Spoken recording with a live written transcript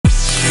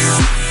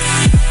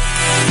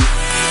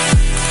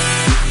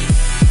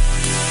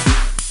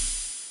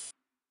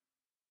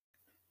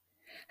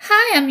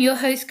Hi, I'm your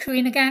host,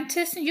 Karina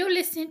Gantus, and you're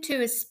listening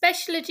to a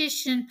special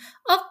edition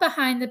of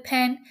Behind the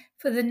Pen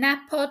for the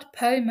NAPOD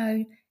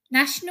POMO,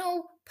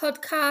 National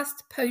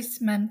Podcast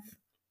Post Month.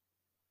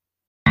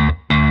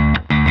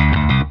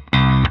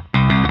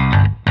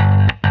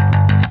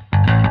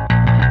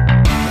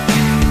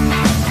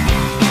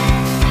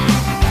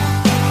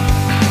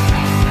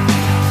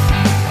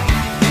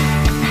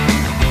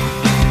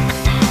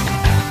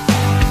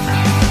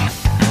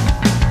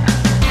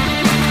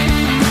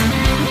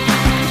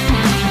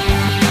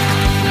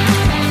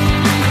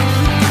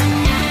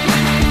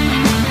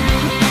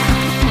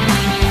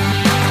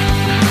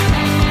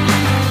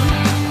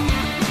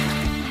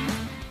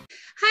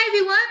 Hi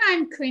everyone,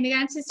 I'm Karina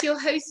Gantus, your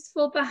host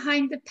for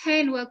Behind the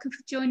Pen. Welcome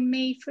for joining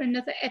me for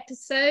another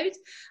episode.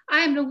 I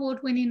am an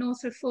award-winning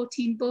author of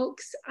 14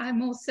 books.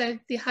 I'm also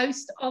the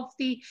host of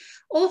the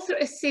Author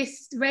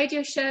Assist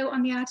radio show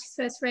on the Artist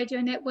First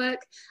Radio Network,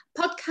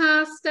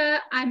 podcaster,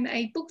 I'm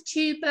a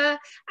booktuber,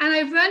 and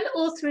I run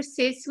Author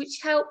Assist, which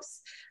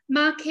helps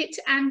market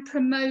and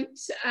promote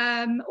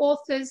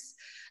authors,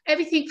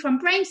 everything from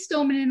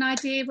brainstorming an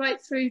idea right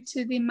through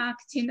to the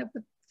marketing of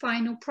the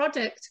final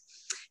product.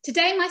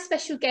 Today, my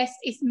special guest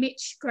is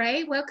Mitch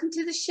Gray. Welcome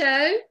to the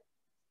show.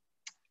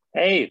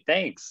 Hey,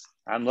 thanks.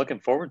 I'm looking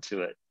forward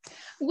to it.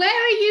 Where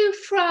are you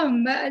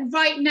from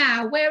right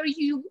now? Where are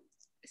you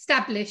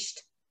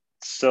established?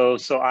 So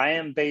I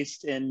am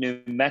based in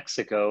New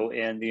Mexico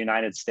in the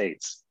United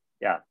States.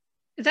 Yeah.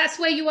 That's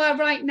where you are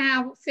right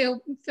now,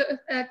 Phil,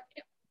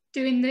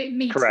 doing the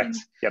meeting. Correct.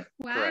 Yep.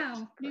 Wow. Correct.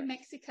 New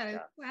Mexico. Yeah.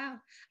 Wow.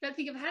 I don't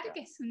think I've had a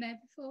guest from there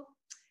before.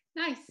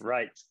 Nice.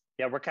 Right.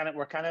 Yeah, we're kind of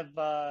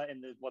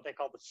in what they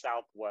call the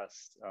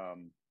Southwest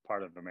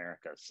part of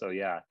America. So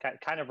yeah,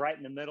 kind of right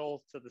in the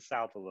middle to the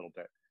south a little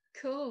bit.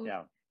 Cool.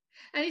 Yeah.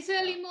 And it's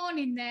early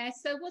morning there.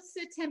 So what's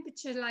the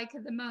temperature like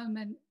at the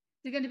moment?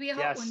 Is it going to be a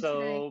hot one today?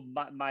 So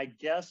my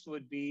guess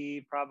would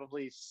be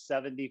probably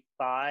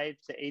 75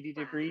 to 80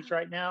 degrees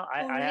right now.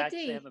 I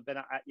actually haven't been.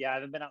 I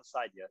haven't been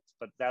outside yet,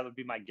 but that would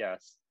be my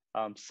guess.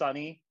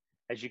 Sunny,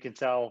 as you can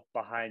tell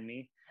behind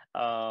me.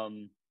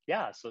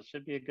 Yeah, so it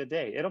should be a good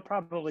day. It'll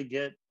probably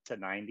get to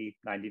 90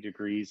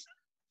 degrees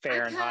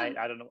Fahrenheit.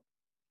 I don't know.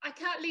 I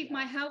can't leave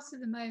my house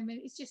at the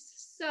moment. It's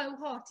just so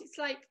hot. It's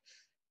like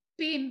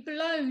being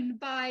blown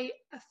by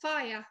a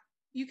fire.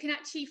 You can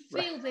actually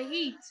feel the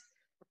heat.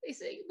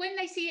 It's, when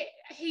they see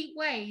a heat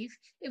wave,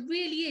 it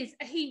really is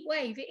a heat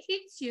wave. It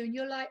hits you and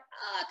you're like,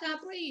 oh, I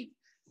can't breathe.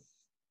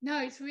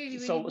 No, it's really,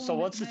 really warm. So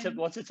what's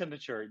the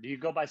temperature? Do you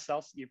go by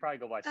Celsius? You probably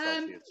go by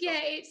Celsius. Yeah,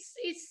 it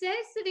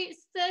says that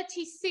it's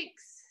 36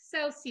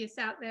 Celsius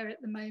out there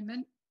at the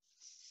moment.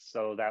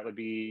 So that would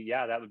be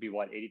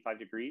what, 85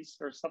 degrees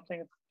or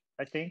something,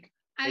 I think.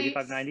 And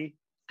 85, 90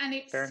 and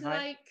it's Fahrenheit.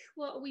 Like,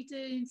 what are we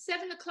doing?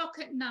 7 o'clock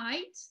at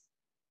night.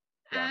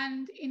 Yeah.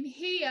 And in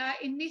here,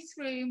 in this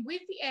room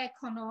with the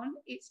aircon on,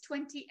 it's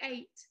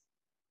 28.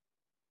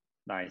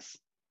 Nice.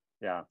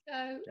 Yeah.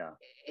 So yeah.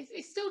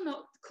 It's still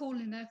not cool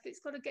enough. It's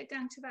got to get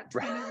down to about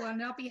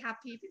 21. I'll be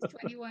happy if it's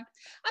 21.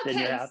 Okay.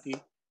 Then you're happy.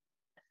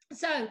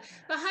 So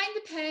Behind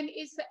the Pen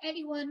is for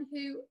anyone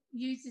who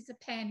uses a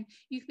pen.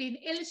 You can be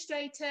an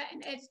illustrator,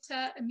 an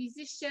editor, a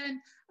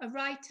musician, a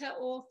writer,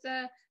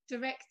 author,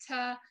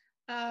 director,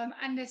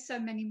 and there's so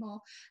many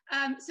more.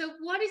 So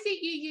what is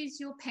it you use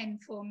your pen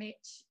for, Mitch?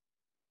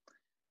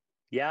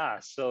 Yeah,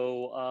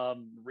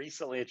 so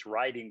recently it's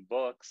writing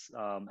books.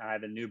 I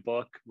have a new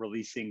book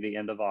releasing the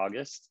end of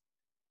August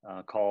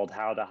called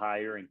How to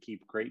Hire and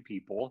Keep Great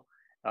People.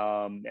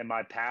 In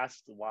my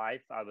past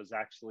life, I was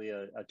actually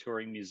a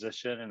touring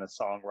musician and a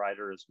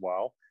songwriter as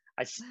well.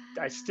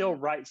 I still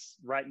write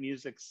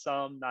music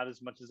some, not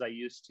as much as I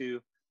used to.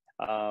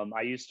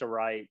 I used to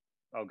write,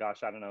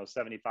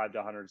 75 to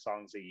 100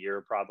 songs a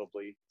year,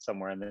 probably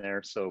somewhere in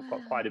there. So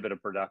quite a bit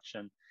of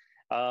production.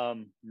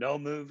 No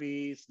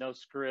movies, no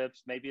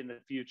scripts, maybe in the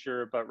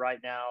future, but right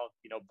now,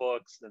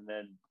 books, and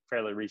then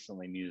fairly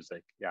recently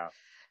music. Yeah.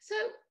 So,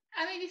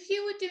 I mean, if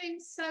you were doing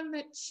so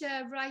much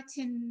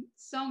writing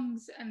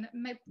songs and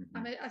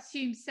I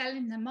assume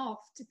selling them off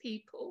to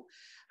people,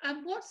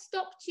 what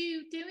stopped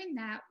you doing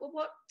that?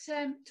 What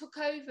took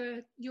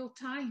over your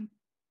time?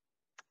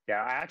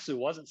 Yeah, I actually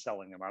wasn't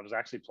selling them. I was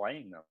actually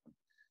playing them.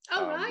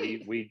 Oh,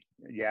 right. We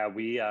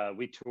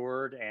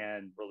toured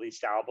and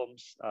released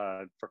albums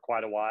for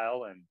quite a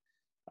while,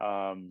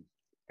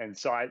 and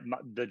so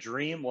the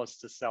dream was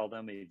to sell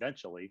them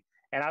eventually.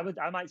 And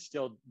I might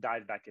still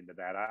dive back into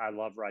that. I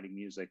love writing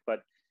music,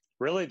 but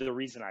really the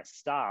reason I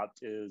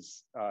stopped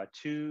is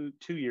 2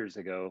 years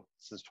ago.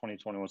 This is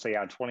 2021. So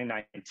yeah, in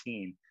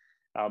 2019,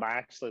 I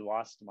actually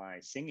lost my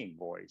singing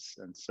voice,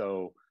 and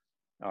so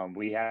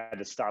we had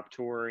to stop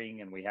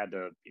touring, and we had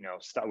to,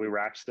 stop. We were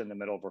actually in the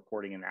middle of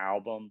recording an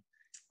album.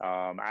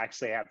 I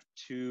actually have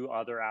 2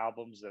 other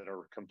albums that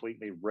are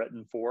completely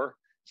written for.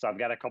 So I've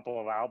got a couple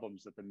of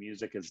albums that the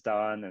music is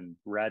done and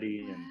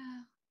ready,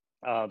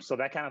 and so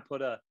that kind of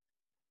put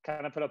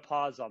a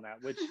pause on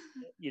that, which,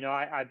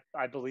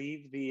 I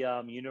believe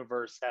the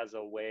universe has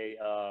a way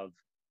of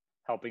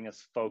helping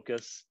us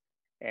focus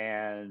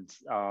And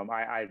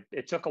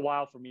it took a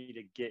while for me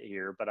to get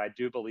here, but I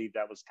do believe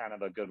that was kind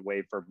of a good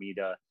way for me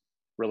to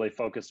really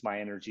focus my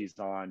energies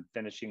on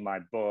finishing my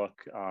book,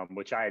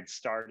 which I had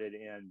started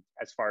in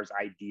as far as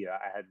idea.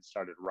 I hadn't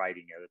started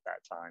writing it at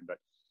that time, but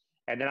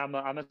and then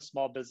I'm a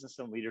small business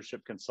and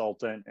leadership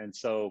consultant, and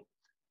so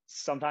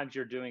sometimes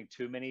you're doing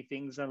too many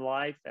things in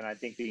life, and I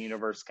think the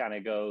universe kind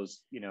of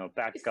goes,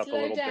 back up a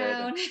little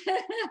down.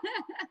 bit.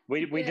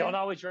 We don't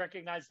always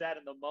recognize that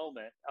in the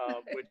moment,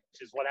 which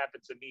is what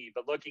happened to me.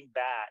 But looking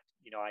back,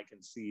 I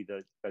can see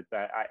that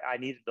I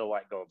needed to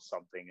let go of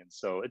something, and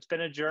so it's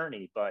been a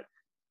journey. But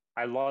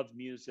I love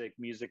music.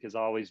 Music has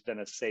always been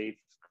a safe,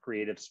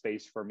 creative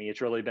space for me.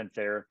 It's really been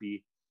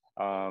therapy.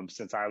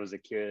 Since I was a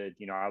kid,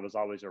 I was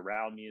always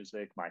around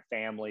music. My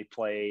family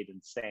played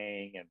and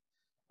sang, and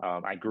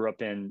I grew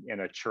up in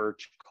a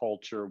church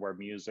culture where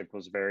music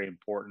was very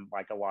important,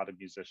 like a lot of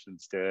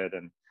musicians did,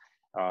 and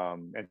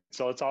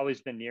so it's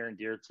always been near and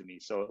dear to me.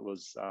 So it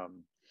was,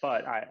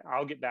 but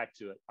I'll get back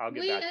to it.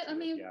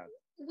 Yeah.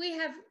 We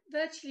have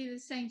virtually the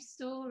same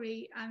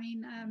story. I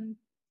mean,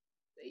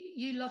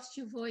 you lost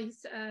your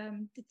voice.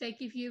 Did they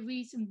give you a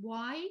reason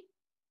why?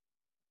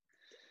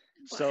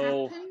 What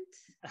happened?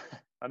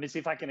 Let me see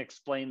if I can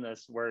explain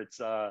this where it's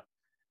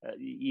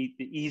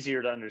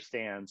easier to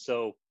understand.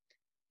 So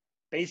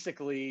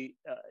basically,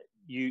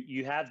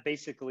 you have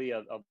basically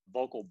a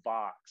vocal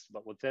box,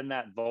 but within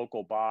that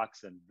vocal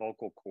box and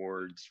vocal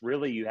cords,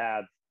 really you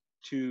have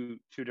two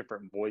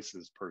different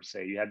voices per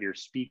se. You have your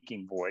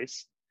speaking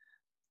voice,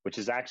 which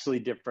is actually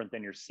different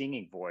than your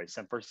singing voice.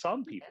 And for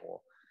some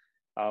people,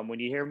 when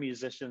you hear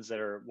musicians that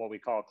are what we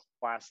call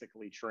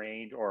classically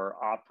trained or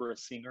opera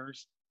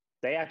singers,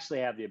 they actually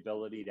have the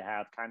ability to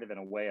have kind of in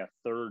a way a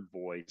third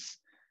voice,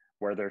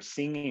 where their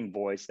singing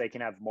voice, they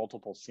can have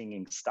multiple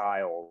singing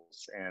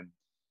styles. And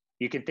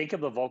you can think of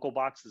the vocal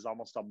box as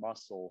almost a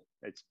muscle.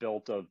 It's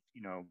built of,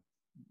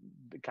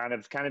 kind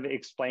of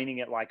explaining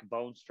it like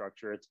bone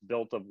structure. It's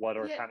built of what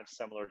are kind of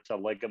similar to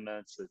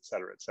ligaments, et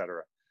cetera, et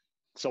cetera.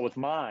 So with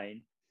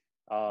mine,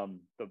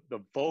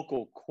 the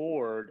vocal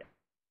cord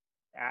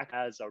acts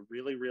as a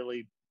really,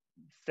 really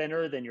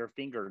thinner than your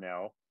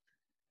fingernail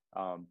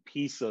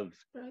piece of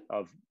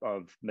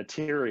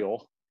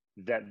material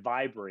that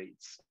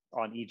vibrates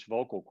on each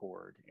vocal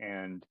cord.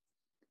 And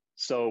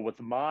so with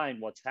mine,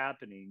 what's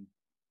happening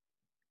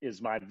is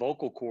my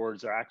vocal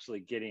cords are actually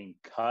getting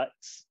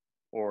cuts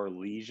or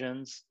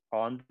lesions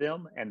on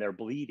them, and they're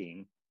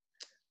bleeding.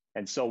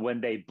 And so when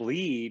they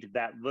bleed,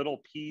 that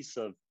little piece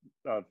of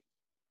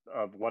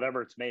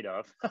whatever it's made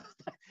of,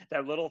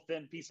 that little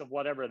thin piece of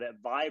whatever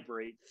that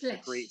vibrates to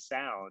create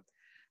sound,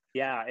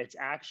 it's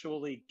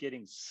actually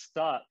getting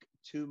stuck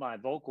to my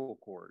vocal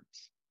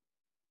cords.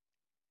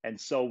 And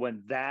so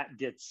when that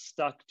gets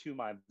stuck to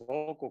my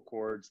vocal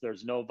cords,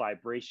 there's no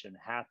vibration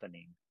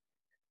happening.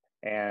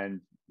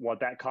 And what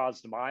that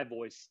caused my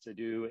voice to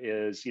do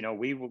is,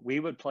 we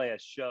would play a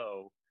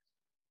show,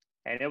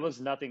 and it was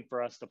nothing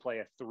for us to play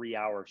a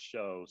 3-hour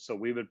show. So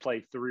we would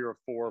play 3 or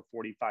 4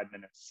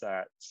 45-minute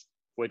sets,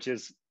 which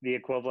is the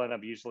equivalent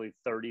of usually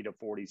 30 to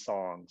 40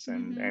 songs.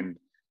 And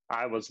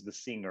I was the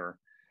singer.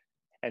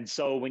 And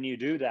so when you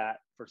do that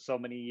for so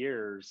many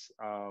years,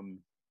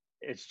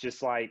 it's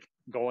just like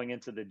going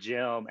into the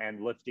gym and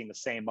lifting the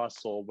same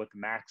muscle with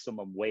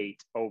maximum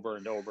weight over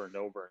and over and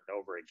over and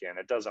over again.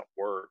 It doesn't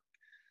work.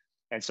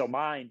 And so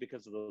mine,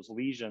 because of those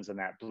lesions and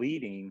that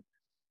bleeding,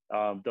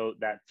 though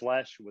that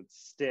flesh would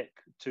stick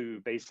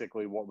to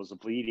basically what was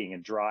bleeding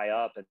and dry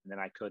up, and then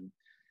I couldn't.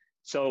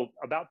 So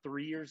about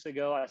 3 years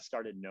ago, I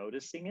started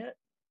noticing it.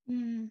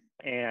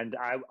 And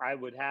I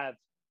would have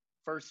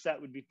first set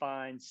would be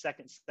fine,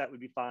 second set would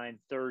be fine,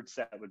 third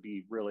set would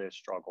be really a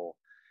struggle.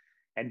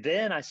 And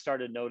then I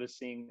started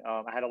noticing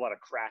I had a lot of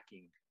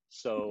cracking.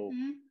 So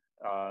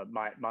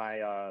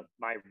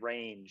my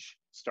range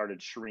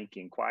started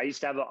shrinking. I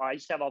used to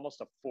have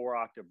almost a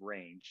 4-octave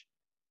range,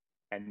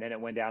 and then it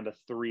went down to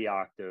 3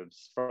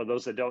 octaves. For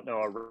those that don't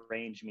know, a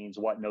range means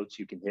what notes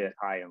you can hit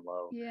high and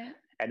low. Yeah.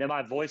 And then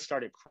my voice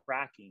started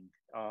cracking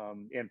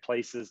in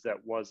places that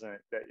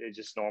it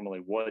just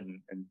normally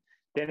wouldn't. And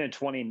then in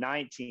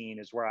 2019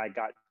 is where I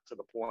got to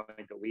the point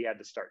that we had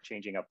to start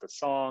changing up the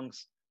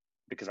songs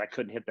because I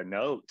couldn't hit the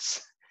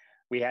notes.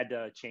 We had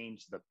to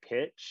change the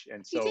pitch.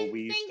 And so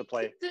we used to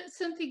play. That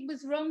something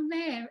was wrong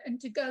there and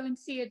to go and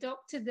see a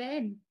doctor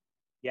then?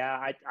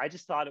 Yeah, I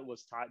just thought it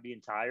was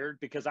being tired,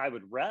 because I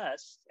would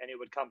rest and it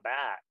would come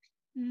back.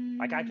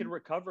 Like I could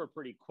recover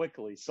pretty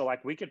quickly. So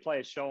like we could play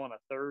a show on a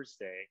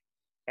Thursday,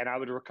 and I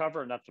would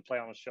recover enough to play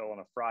on a show on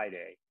a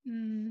Friday.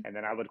 And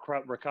then I would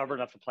recover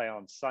enough to play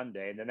on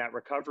Sunday. And then that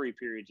recovery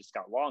period just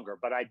got longer.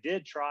 But I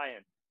did try,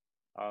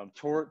 and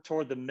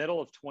toward the middle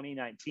of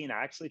 2019,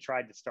 I actually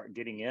tried to start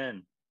getting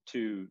in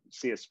to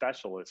see a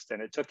specialist.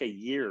 And it took a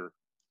year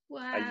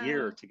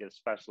to get a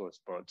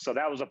specialist booked. So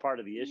that was a part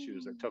of the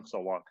issues that took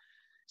so long.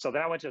 So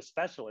then I went to a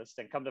specialist,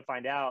 and come to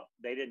find out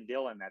they didn't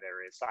deal in that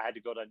area. So I had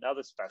to go to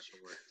another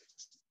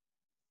specialist.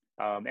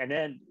 And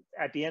then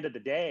at the end of the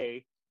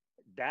day,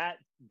 that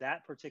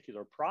that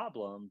particular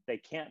problem, they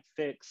can't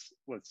fix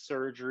with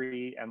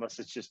surgery unless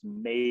it's just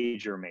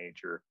major.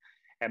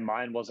 And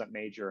mine wasn't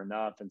major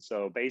enough. And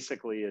so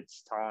basically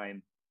it's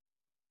time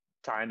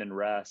and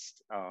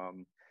rest.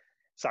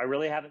 So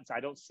I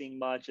don't sing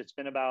much. It's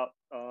been about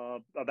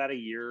a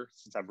year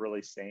since I've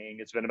really sang.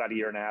 It's been about a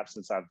year and a half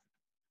since I've,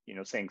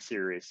 sang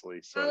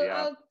seriously.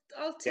 So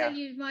I'll tell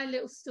you my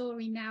little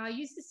story now. I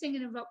used to sing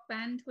in a rock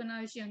band when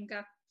I was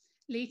younger,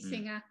 lead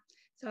singer.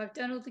 So I've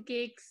done all the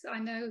gigs. I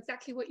know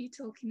exactly what you're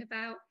talking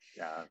about.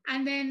 Yeah.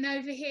 And then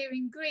over here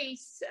in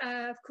Greece,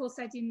 of course,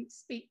 I didn't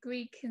speak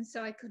Greek, and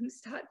so I couldn't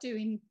start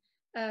doing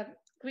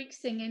Greek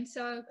singing.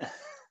 So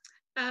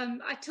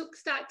I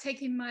started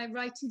taking my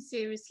writing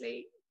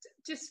seriously,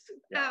 just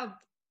out of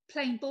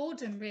plain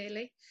boredom,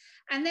 really.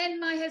 And then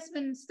my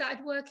husband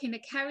started working a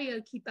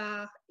karaoke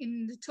bar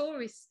in the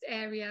tourist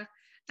area,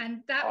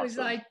 and that was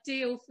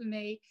ideal for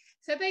me.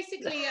 So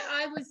basically,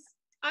 I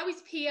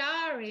was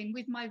PRing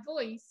with my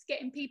voice,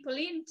 getting people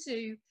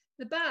into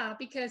the bar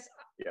because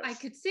I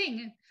could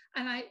sing,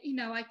 and I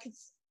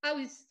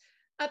was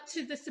up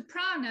to the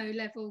soprano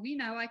level.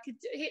 I could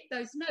hit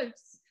those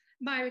notes.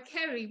 Mariah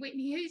Carey,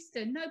 Whitney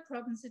Houston, no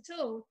problems at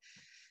all.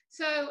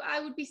 So I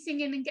would be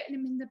singing and getting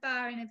them in the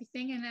bar and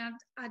everything, and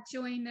I'd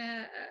join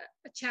a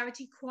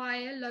charity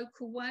choir,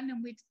 local one,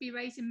 and we'd be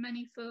raising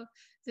money for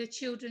the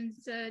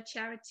children's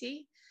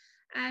charity.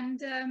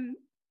 And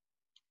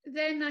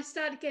then I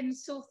started getting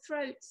sore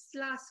throats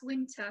last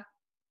winter,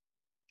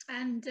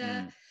 and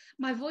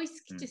my voice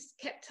just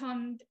kept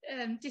on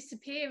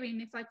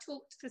disappearing if I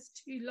talked for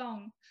too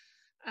long.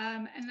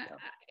 I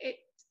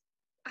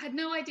had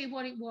no idea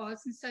what it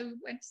was, and so we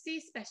went to see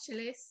a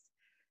specialist.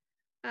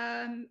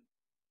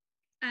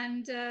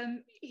 And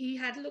he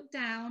had looked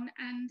down,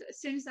 and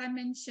as soon as I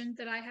mentioned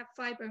that I have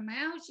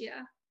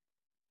fibromyalgia,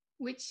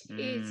 which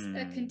is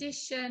a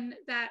condition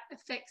that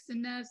affects the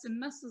nerves and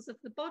muscles of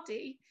the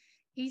body,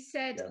 he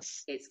said,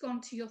 it's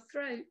gone to your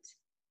throat.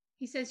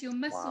 He says, your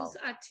muscles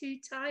are too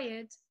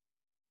tired.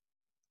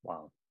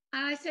 Wow.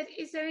 And I said,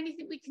 is there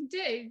anything we can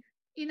do?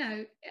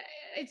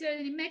 Is there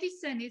any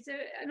medicine? Is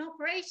there an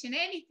operation?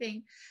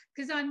 Anything?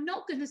 Because I'm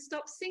not going to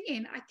stop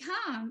singing. I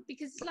can't,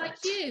 because it's like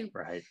you.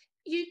 Right.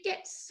 You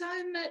get so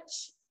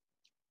much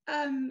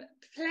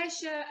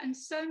pleasure and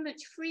so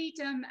much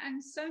freedom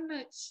and so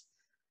much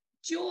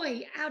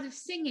joy out of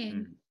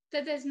singing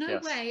that there's no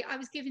way I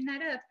was giving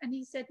that up. And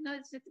he said, no,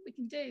 there's nothing we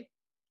can do.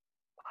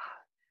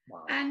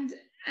 Wow.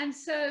 And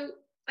so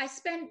I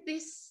spent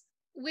this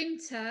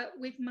winter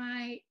with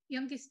my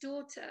youngest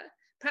daughter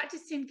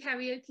practicing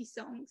karaoke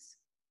songs.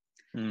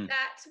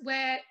 That's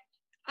where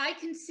I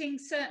can sing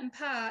certain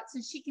parts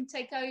and she can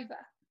take over.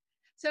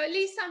 So at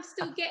least I'm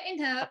still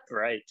getting up,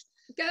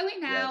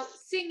 going out,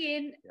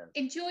 singing,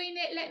 enjoying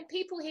it, letting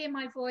people hear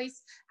my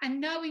voice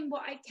and knowing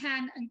what I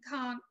can and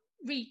can't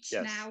reach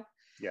now.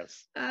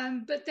 Yes.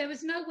 But there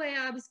was no way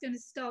I was going to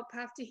stop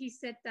after he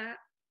said that.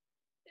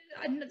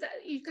 And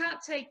you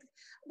can't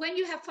when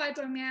you have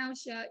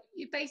fibromyalgia,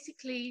 you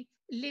basically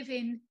live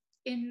in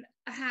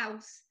a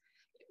house.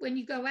 When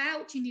you go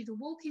out, you need a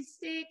walking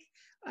stick.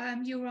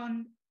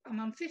 I'm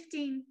on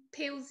 15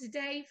 pills a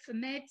day for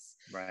meds.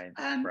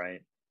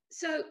 Right.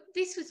 So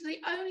this was the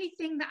only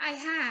thing that I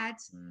had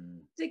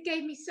that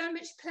gave me so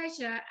much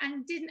pleasure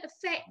and didn't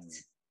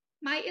affect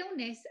my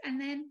illness.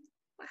 And then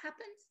what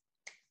happens?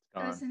 It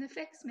doesn't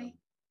affect me.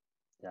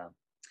 Yeah.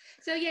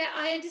 So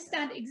I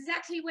understand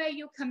exactly where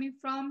you're coming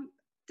from.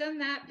 Done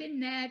that, been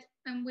there,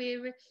 and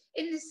we're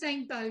in the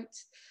same boat.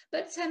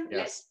 But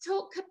let's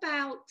talk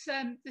about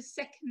the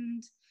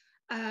second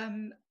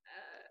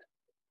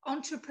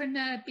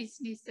entrepreneur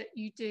business that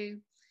you do.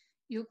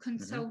 You're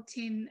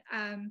consulting.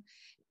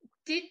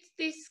 Did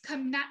this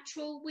come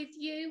natural with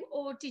you,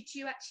 or did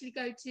you actually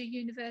go to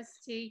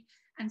university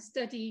and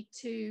study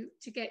to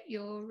get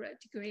your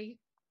degree?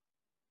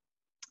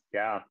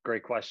 Yeah,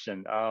 great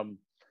question.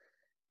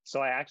 So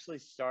I actually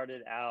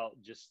started out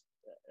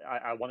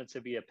I wanted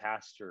to be a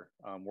pastor,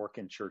 work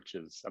in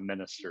churches, a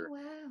minister. Oh,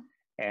 wow.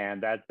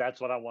 And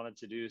that's what I wanted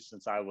to do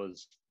since I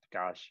was,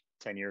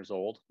 10 years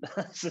old,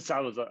 since I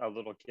was a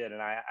little kid.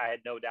 And I had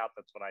no doubt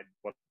that's what I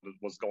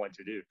was going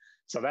to do.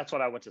 So that's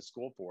what I went to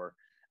school for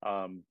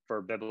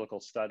biblical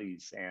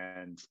studies.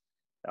 And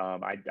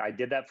I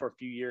did that for a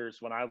few years.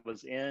 When I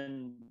was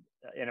in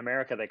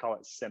America, they call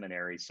it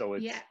seminary. So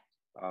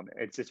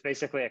it's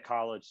basically a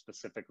college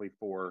specifically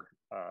for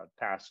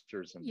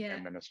pastors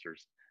and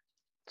ministers.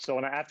 So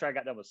after I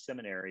got done with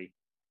seminary,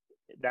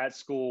 that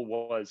school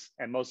was,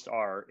 and most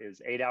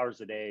is 8 hours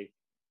a day,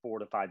 4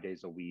 to 5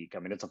 days a week. I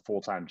mean, it's a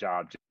full-time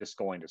job just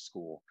going to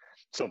school.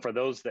 So for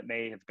those that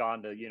may have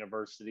gone to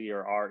university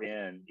or are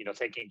in,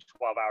 taking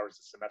 12 hours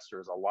a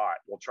semester is a lot.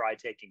 We'll try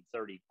taking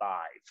 35.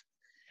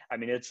 I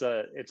mean, it's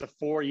a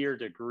 4-year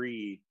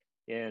degree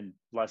in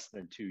less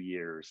than 2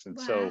 years. And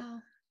so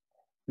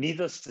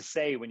needless to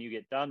say, when you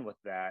get done with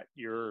that,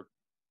 you're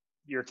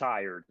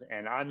tired.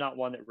 And I'm not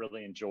one that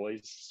really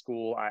enjoys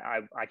school.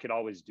 I could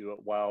always do it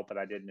well, but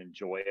I didn't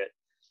enjoy it.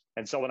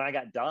 And so when I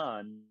got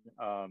done,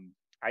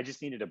 I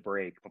just needed a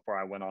break before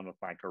I went on with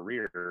my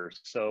career.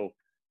 So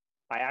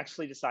I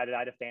actually decided I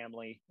had a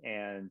family,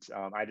 and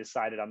I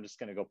decided I'm just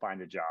going to go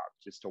find a job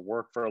just to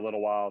work for a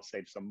little while,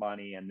 save some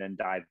money, and then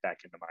dive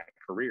back into my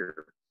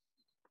career.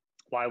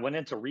 Well, I went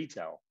into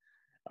retail,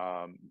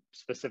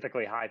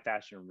 specifically high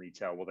fashion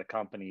retail, with a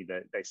company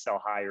that they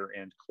sell higher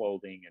end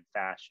clothing and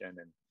fashion.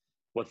 And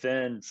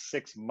within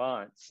 6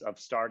 months of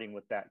starting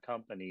with that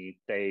company,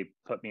 they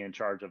put me in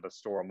charge of a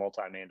store, a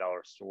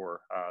multi-million-dollar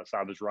store. So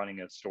I was running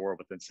a store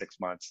within 6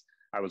 months.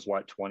 I was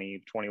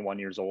 21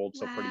 years old,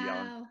 so pretty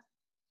young. Wow.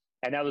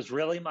 And that was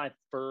really my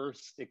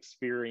first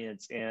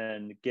experience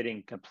in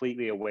getting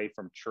completely away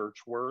from church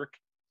work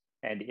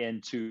and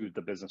into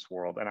the business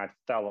world. And I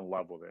fell in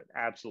love with it,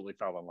 absolutely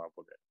fell in love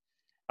with it.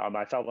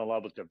 I fell in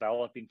love with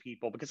developing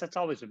people, because that's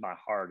always been my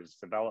heart, is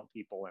develop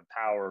people,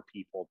 empower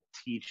people,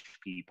 teach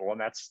people. And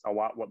that's a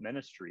lot what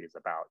ministry is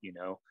about, you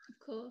know.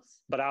 Of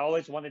course. But I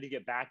always wanted to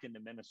get back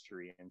into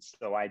ministry. And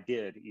so I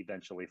did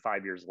eventually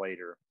 5 years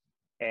later.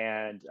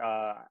 And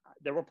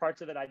there were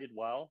parts of it I did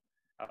well,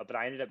 but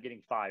I ended up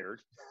getting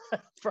fired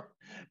for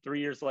 3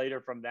 years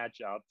later from that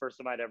job. First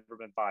time I'd ever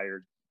been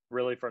fired,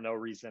 really for no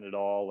reason at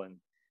all. And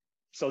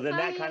so then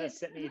that kind of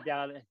sent me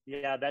down,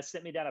 that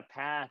sent me down a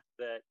path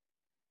that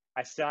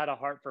I still had a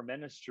heart for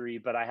ministry,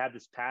 but I had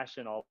this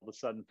passion all of a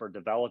sudden for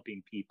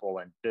developing people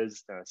and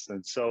business.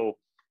 And so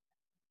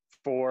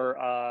for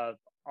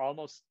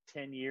almost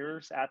 10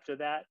 years after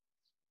that,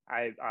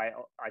 I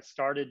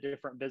started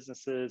different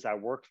businesses. I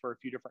worked for a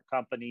few different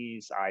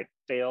companies. I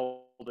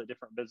failed at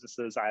different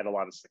businesses. I had a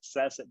lot of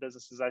success at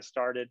businesses I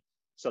started.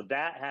 So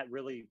that had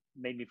really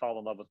made me fall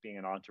in love with being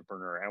an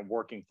entrepreneur and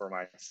working for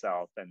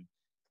myself. And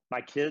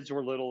my kids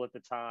were little at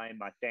the time.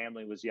 My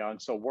family was young.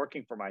 So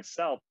working for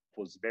myself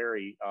was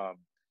very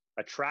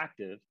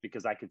attractive,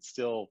 because I could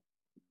still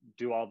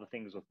do all the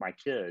things with my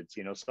kids.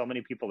 You know, so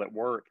many people that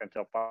work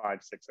until 5,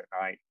 6 at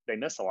night, they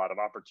miss a lot of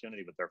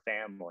opportunity with their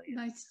family.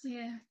 Nice.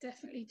 Yeah,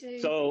 definitely do.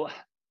 So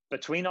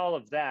between all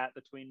of that,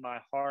 between my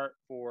heart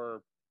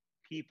for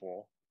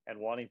people and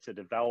wanting to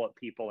develop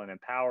people and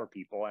empower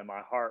people, and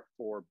my heart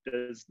for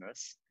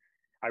business,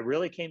 I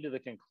really came to the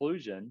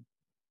conclusion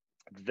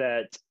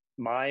that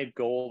my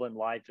goal in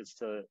life is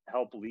to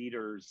help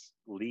leaders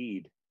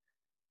lead,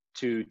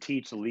 to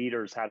teach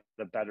leaders how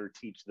to better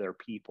teach their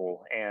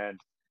people. And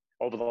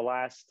over the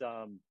last,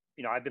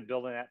 I've been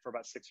building that for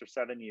about 6 or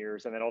 7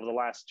 years. And then over the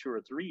last 2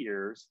 or 3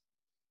 years,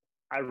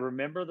 I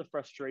remember the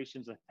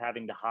frustrations of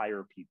having to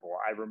hire people.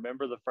 I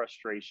remember the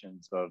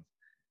frustrations of,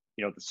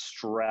 the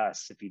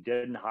stress if you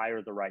didn't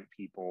hire the right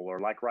people, or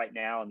like right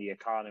now in the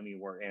economy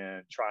we're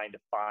in, trying to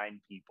find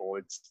people.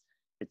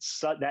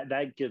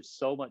 That gives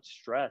so much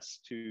stress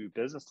to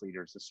business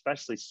leaders,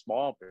 especially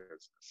small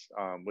business,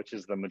 which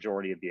is the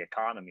majority of the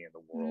economy in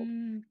the world.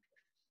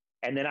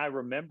 And then I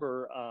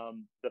remember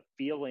the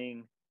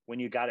feeling when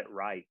you got it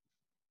right,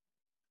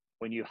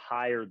 when you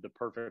hired the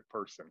perfect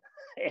person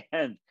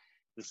and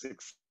the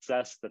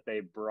success that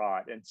they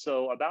brought. And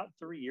so about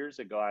 3 years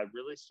ago, I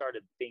really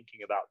started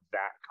thinking about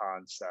that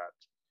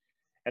concept.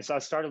 And so I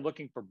started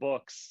looking for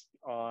books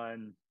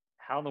on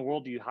how in the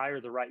world do you hire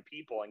the right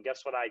people? And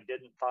guess what I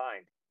didn't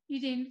find? You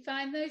didn't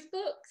find those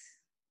books?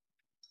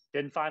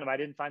 Didn't find them. I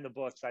didn't find the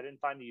books. I didn't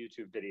find the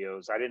YouTube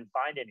videos. I didn't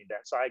find any of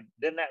that. So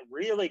then that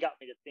really got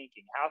me to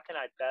thinking, how can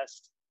I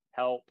best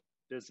help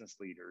business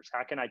leaders?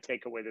 How can I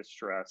take away the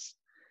stress?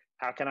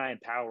 How can I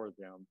empower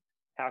them?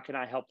 How can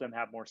I help them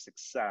have more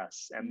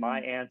success? And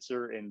my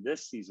answer in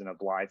this season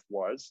of life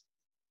was,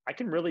 I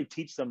can really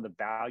teach them the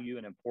value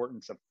and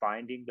importance of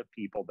finding the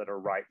people that are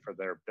right for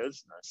their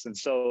business. And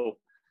so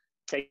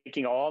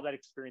taking all that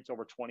experience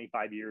over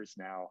 25 years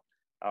now,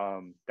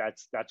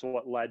 that's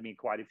what led me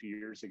quite a few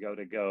years ago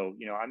to go,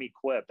 I'm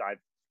equipped. I've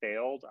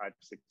failed. I've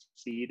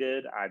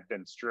succeeded. I've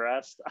been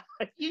stressed.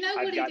 You know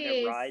what I've gotten it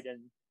is, right.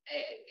 And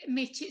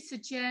Mitch, it's a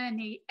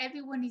journey.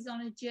 Everyone is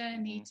on a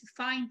journey to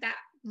find that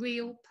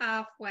real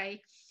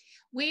pathway.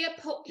 We are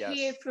put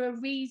here for a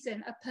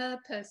reason, a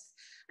purpose,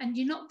 and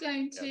you're not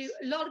going to,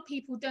 a lot of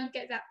people don't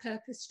get that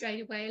purpose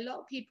straight away. A lot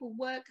of people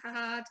work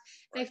hard,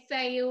 they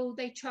fail,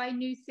 they try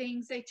new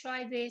things, they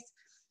try this.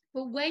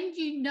 But when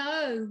you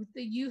know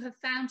that you have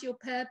found your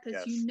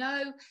purpose, you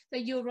know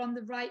that you're on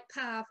the right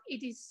path,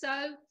 it is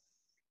so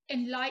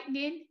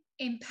enlightening,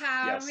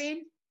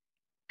 empowering,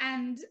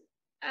 and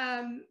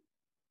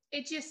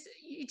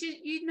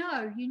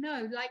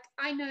like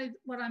I know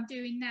what I'm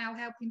doing now,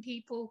 helping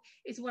people,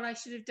 is what I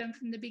should have done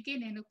from the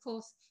beginning. Of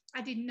course,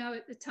 I didn't know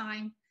at the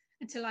time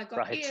until I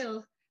got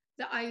ill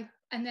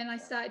and then I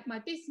started my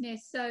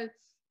business. So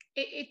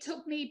it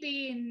took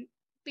me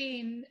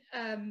being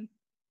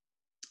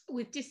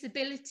with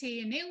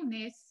disability and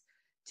illness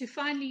to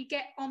finally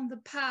get on the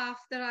path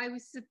that I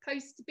was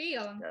supposed to be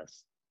on.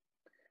 Yes.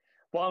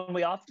 Well, and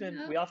we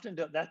often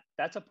do that.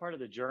 That's a part of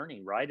the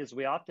journey, right? Is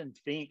we often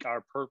think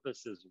our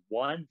purpose is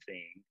one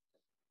thing,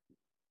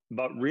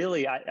 but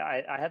really,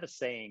 I have a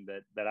saying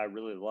that I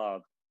really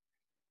love.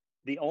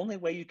 The only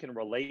way you can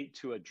relate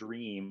to a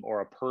dream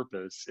or a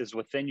purpose is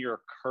within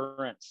your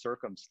current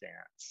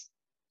circumstance.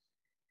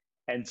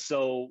 And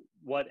so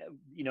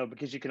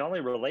because you can only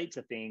relate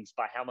to things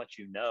by how much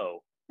you know.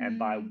 and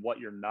by what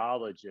your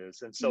knowledge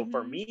is. And so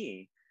for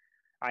me,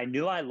 I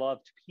knew I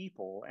loved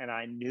people and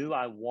I knew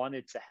I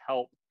wanted to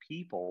help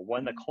people.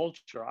 When the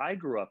culture I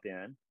grew up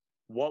in,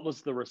 what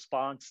was the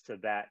response to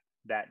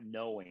that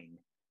knowing?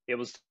 It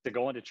was to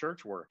go into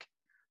church work,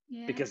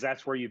 because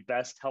that's where you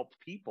best help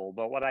people.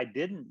 But what I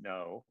didn't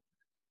know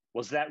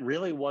was that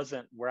really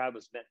wasn't where I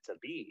was meant to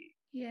be.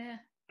 Yeah.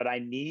 But I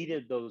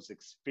needed those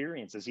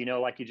experiences,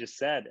 like you just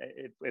said,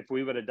 if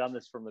we would have done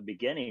this from the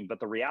beginning. But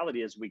the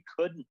reality is we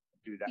couldn't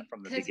do that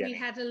from the beginning. Because we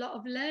had a lot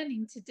of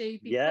learning to do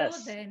before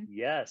then.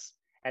 Yes.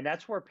 And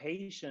that's where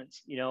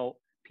patience,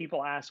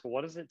 people ask, well,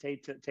 what does it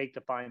take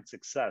to find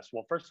success?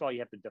 Well, first of all, you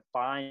have to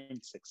define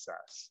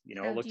success.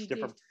 It looks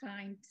different.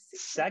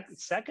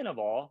 Second of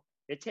all,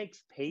 it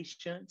takes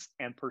patience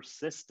and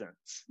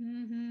persistence.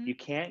 You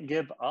can't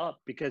give up,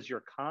 because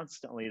you're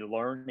constantly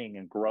learning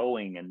and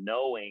growing and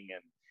knowing.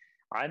 And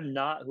I'm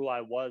not who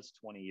I was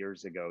 20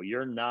 years ago.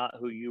 You're not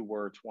who you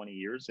were 20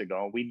 years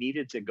ago. We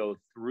needed to go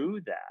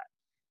through that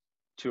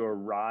to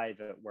arrive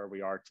at where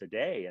we are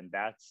today. And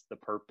that's the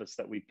purpose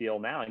that we feel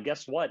now. And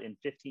guess what? In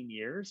 15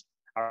 years,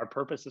 our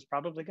purpose is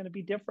probably going to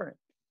be different,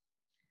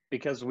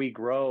 because we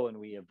grow and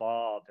we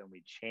evolve and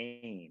we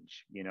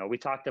change. We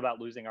talked about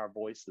losing our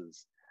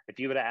voices. If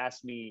you would have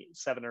asked me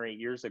 7 or 8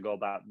 years ago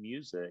about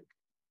music,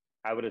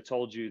 I would have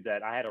told you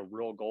that I had a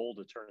real goal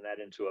to turn that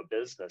into a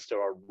business, to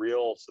a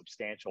real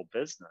substantial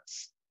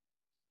business.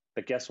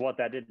 But guess what?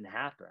 That didn't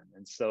happen.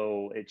 And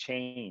so it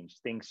changed.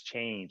 Things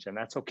changed. And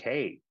that's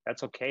okay.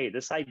 That's okay.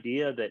 This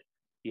idea that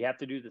you have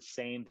to do the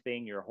same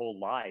thing your whole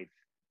life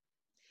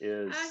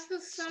is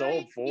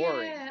so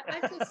boring.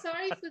 I feel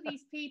sorry for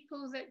these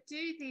people that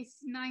do these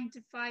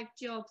 9-to-5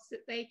 jobs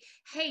that they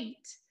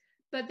hate,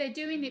 but they're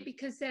doing it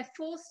because they're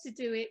forced to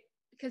do it,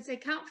 because they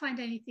can't find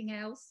anything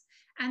else,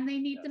 and they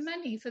need the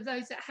money for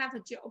those that have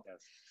a job.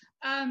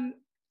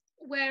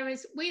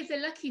 Whereas we're the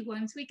lucky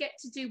ones, we get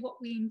to do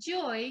what we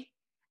enjoy,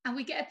 and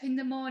we get up in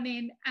the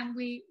morning and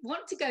we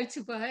want to go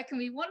to work and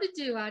we want to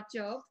do our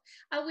job.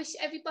 I wish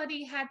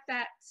everybody had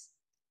that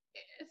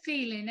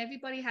feeling,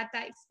 everybody had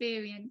that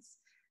experience,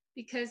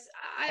 because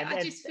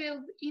I just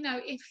feel,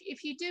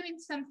 if you're doing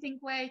something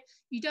where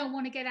you don't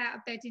want to get out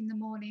of bed in the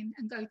morning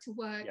and go to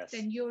work,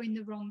 then you're in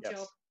the wrong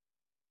job.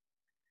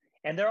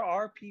 And there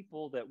are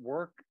people that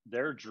work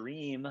their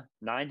dream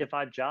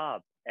 9-to-5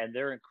 job and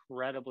they're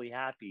incredibly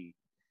happy.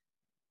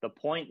 The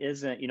point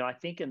isn't, I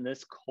think in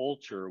this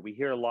culture, we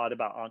hear a lot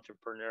about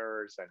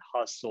entrepreneurs and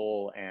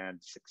hustle and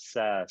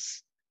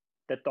success,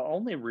 that the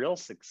only real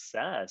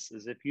success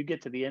is if you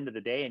get to the end of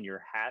the day and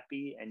you're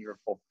happy and you're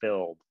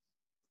fulfilled.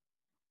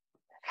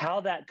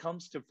 How that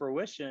comes to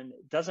fruition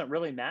doesn't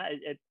really matter.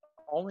 It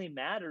only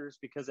matters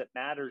because it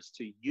matters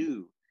to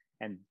you.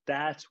 And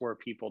that's where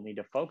people need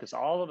to focus.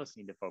 All of us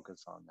need to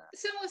focus on that.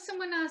 So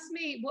someone asked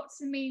me, what's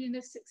the meaning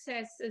of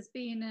success as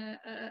being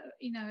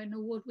an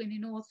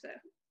award-winning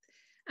author?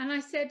 And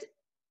I said,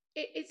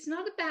 it's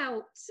not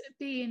about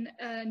being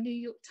a New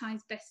York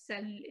Times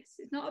best-selling list.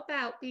 It's not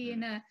about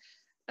being a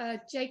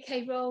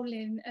J.K.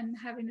 Rowling and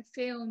having a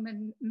film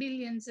and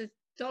millions of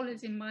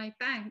dollars in my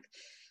bank.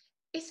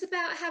 It's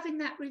about having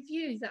that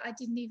review that I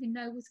didn't even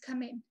know was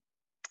coming.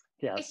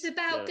 Yes, it's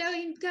about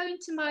going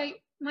to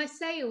my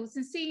sales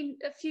and seeing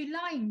a few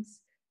lines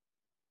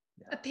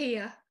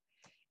appear.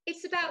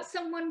 It's about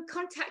someone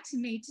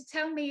contacting me to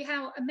tell me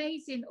how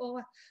amazing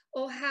or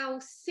how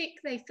sick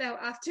they felt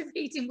after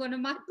reading one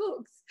of my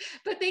books.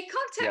 But they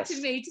contacted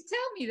me to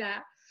tell me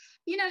that.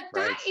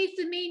 That is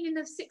the meaning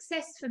of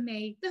success for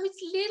me. Those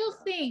little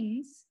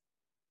things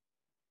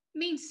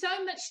mean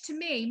so much to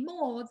me,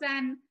 more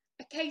than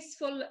a case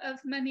full of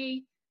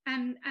money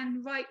and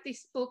write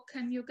this book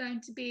and you're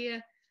going to be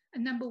a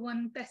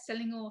 #1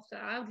 best-selling author.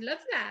 I would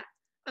love that.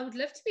 I would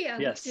love to be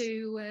able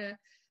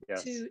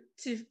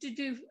to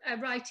do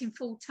writing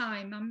full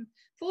time. I'm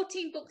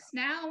 14 books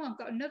now. I've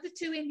got another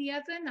 2 in the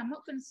oven. I'm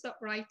not going to stop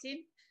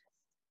writing,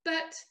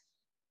 but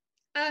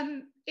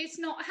it's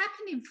not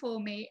happening for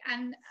me.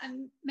 And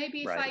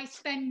maybe if I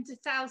spend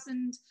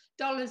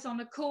 $1,000 on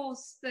a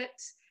course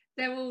that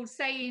they're all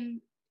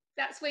saying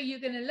that's where you're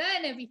going to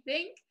learn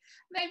everything,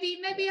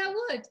 maybe I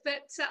would,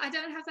 but I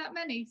don't have that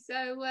money.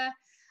 So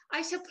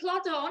I shall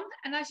plod on,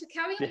 and I shall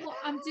carry on what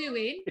I'm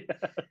doing.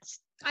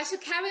 I shall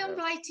carry on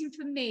writing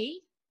for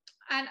me,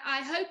 and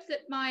I hope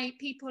that my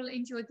people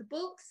enjoy the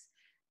books,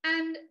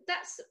 and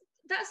that's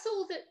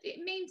all that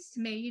it means to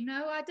me.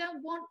 I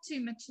don't want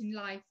too much in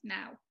life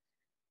now.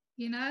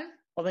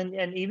 Well, then,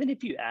 and even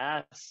if you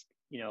ask,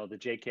 the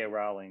J.K.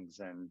 Rowlings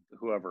and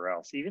whoever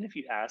else, even if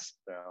you ask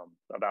them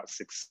about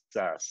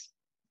success,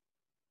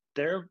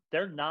 they're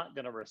not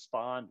going to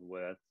respond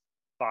with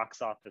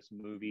box office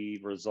movie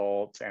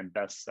results and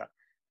best.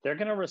 They're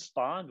going to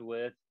respond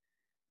with,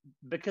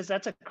 because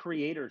that's a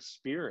creator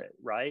spirit,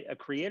 right? A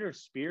creator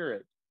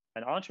spirit,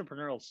 an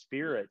entrepreneurial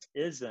spirit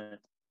isn't,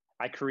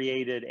 I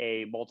created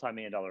a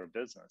multi-million-dollar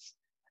business.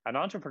 An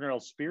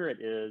entrepreneurial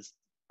spirit is,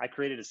 I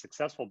created a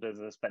successful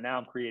business, but now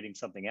I'm creating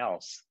something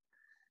else.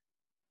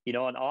 An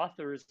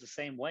author is the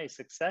same way.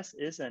 Success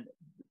isn't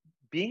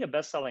being a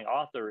best-selling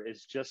author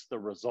is just the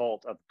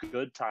result of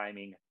good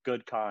timing,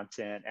 good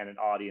content, and an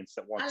audience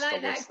that wants to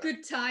listen. I like that.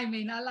 Good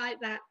timing. I like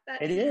that.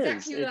 That's it is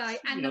exactly right.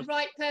 And the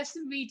right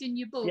person reading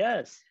your book.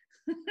 Yes.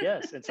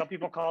 Yes. And some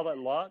people call it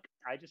luck.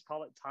 I just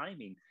call it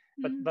timing.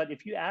 But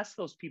if you ask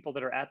those people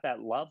that are at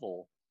that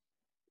level,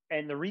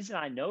 and the reason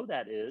I know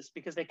that is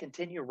because they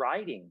continue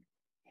writing.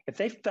 If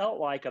they felt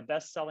like a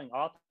best-selling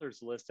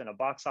authors list and a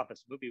box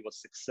office movie was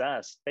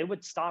success, they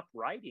would stop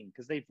writing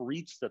because they've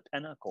reached the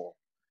pinnacle.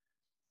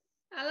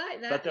 I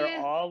like that. But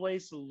they're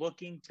always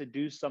looking to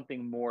do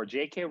something more.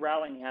 J.K.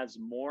 Rowling has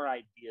more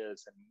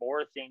ideas and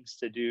more things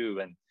to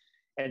do.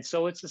 And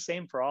so it's the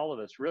same for all of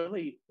us,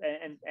 really.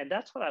 And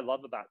that's what I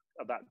love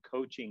about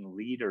coaching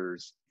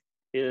leaders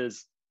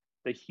is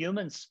the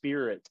human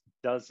spirit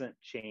doesn't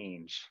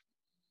change.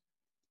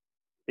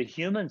 The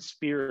human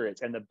spirit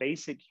and the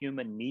basic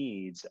human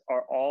needs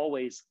are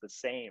always the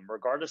same,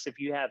 regardless if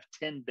you have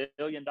 $10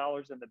 billion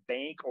in the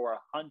bank or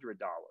 $100.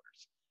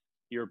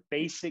 Your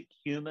basic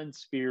human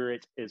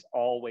spirit is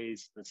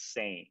always the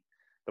same.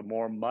 The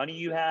more money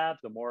you have,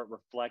 the more it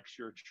reflects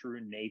your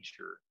true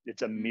nature.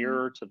 It's a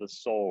mirror to the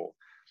soul.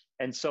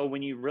 And so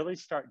when you really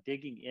start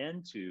digging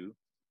into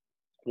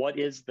what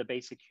is the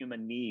basic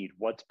human need,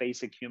 what's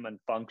basic human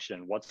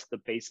function, what's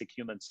the basic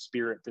human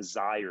spirit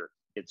desire,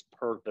 its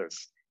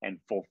purpose and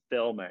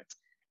fulfillment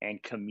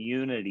and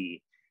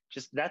community,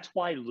 just that's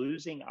why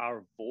losing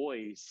our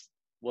voice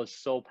was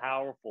so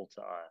powerful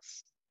to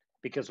us,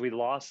 because we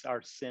lost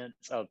our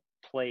sense of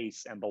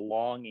place and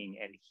belonging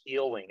and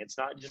healing. It's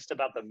not just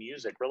about the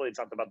music. Really, it's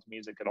not about the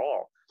music at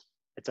all.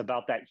 It's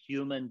about that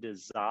human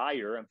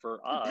desire. And for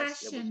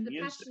us, it was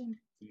music. Passion.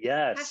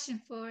 Yes.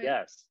 Passion for it.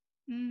 Yes.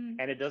 And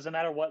it doesn't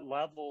matter what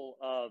level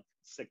of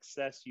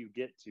success you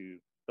get to,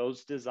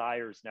 those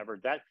desires never,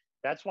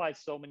 that's why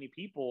so many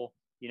people,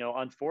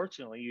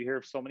 unfortunately, you hear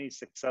of so many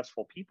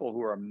successful people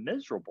who are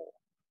miserable.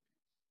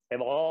 They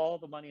have all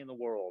the money in the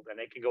world and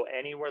they can go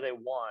anywhere they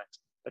want,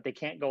 but they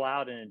can't go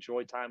out and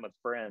enjoy time with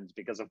friends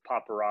because of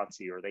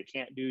paparazzi, or they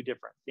can't do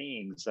different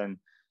things. And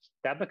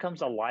that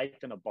becomes a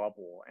life in a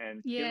bubble.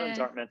 And humans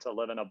aren't meant to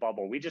live in a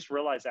bubble. We just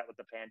realized that with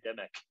the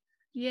pandemic.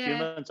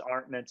 Humans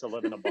aren't meant to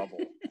live in a bubble.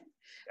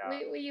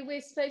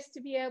 We're supposed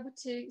to be able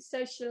to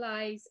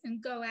socialize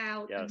and go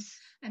out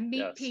and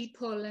meet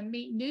people and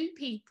meet new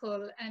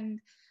people and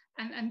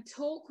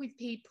talk with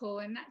people.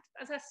 And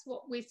that's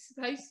what we're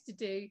supposed to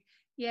do.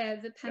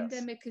 The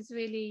pandemic has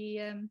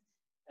really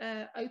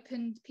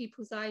opened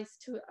people's eyes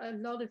to a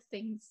lot of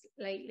things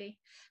lately.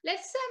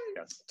 Let's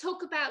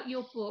talk about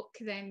your book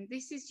then.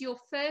 This is your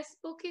first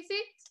book, is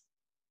it?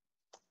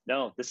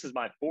 No, this is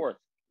my fourth.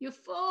 Your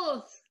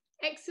fourth.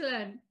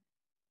 Excellent.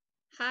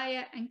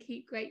 Hire and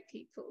Keep Great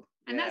People.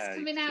 And that's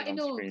coming out in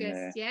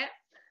August,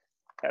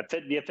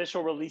 The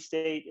official release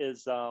date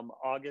is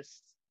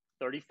August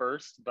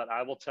 31st, but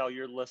I will tell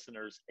your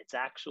listeners, it's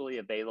actually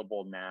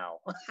available now.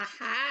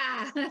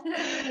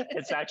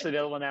 It's actually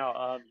available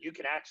now. You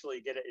can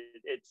actually get it.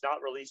 It's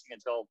not releasing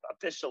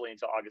officially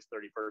until August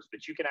 31st,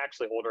 but you can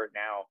actually order it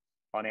now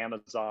on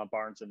Amazon,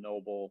 Barnes and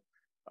Noble.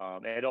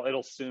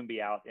 It'll soon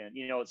be out, and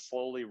it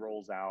slowly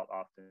rolls out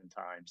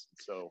oftentimes.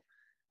 So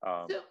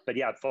but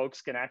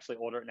folks can actually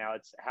order it now.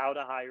 It's How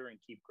to Hire and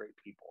Keep Great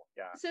People.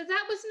 So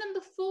that was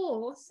number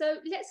 4. So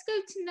let's go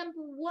to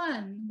number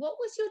 1. What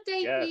was your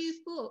debut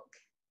book?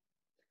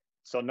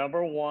 So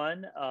number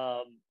 1, I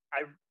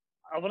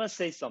want to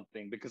say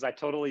something because I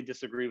totally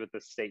disagree with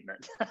this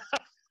statement.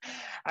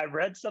 I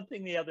read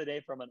something the other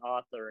day from an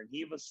author, and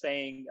he was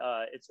saying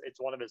it's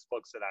one of his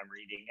books that I'm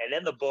reading, and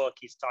in the book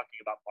he's talking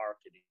about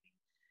marketing.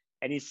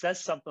 And he says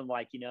something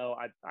like,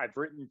 I've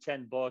written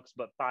 10 books,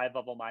 but 5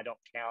 of them I don't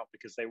count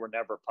because they were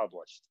never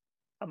published.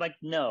 I'm like,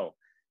 no,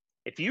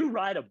 if you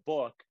write a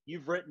book,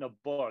 you've written a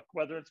book,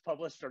 whether it's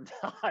published or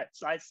not.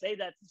 So I say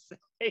that to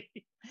say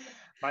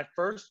my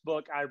first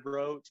book I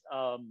wrote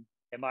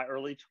in my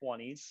early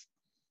 20s,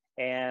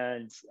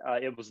 and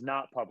it was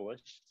not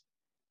published.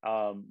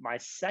 My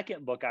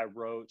second book I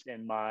wrote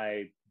in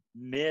my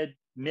mid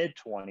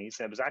 20s,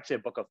 and it was actually a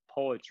book of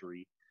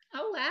poetry.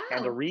 Oh, wow.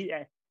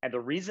 And the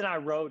reason I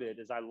wrote it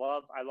is I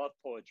love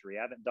poetry.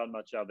 I haven't done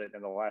much of it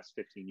in the last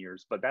 15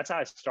 years, but that's how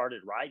I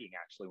started writing.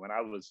 Actually, when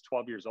I was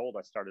 12 years old,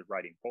 I started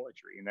writing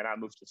poetry, and then I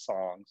moved to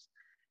songs,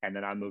 and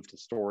then I moved to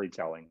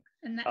storytelling.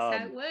 And that's how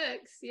it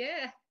works,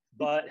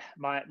 But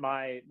my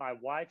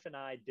wife and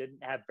I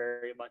didn't have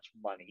very much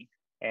money,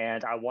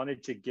 and I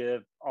wanted to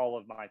give all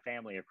of my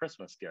family a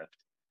Christmas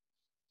gift.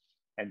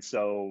 And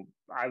so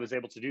I was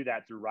able to do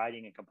that through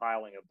writing and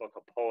compiling a book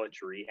of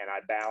poetry, and I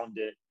bound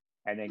it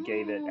and then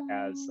gave it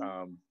as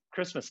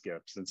Christmas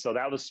gifts. And so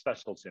that was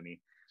special to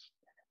me.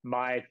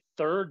 My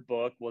third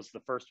book was the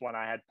first one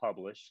I had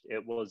published.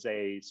 It was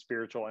a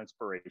spiritual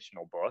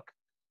inspirational book.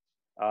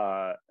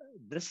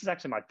 This is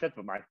actually my fifth,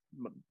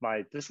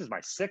 but this is my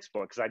sixth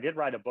book, because I did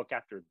write a book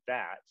after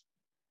that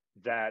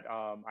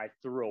I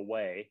threw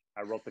away.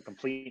 I wrote the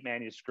complete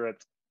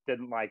manuscript,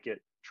 didn't like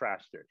it,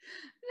 trashed it.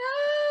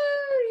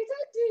 No, you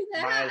don't do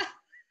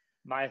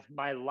that.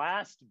 My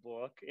last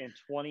book in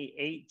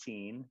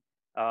 2018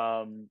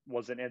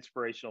 was an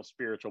inspirational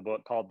spiritual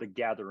book called The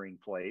Gathering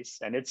Place,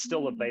 and it's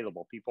still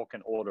available. People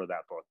can order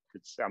that book.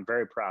 I'm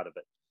very proud of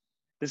it.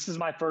 This is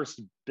my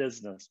first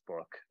business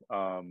book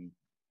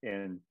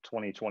in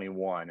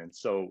 2021, and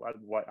so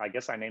I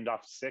guess I named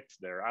off 6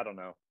 there. I don't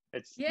know.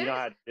 It's you know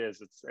how it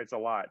is. It's a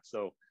lot.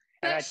 So.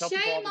 But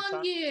shame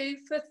on you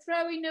for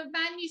throwing a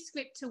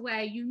manuscript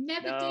away. You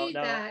never do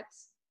that.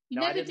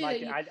 You never do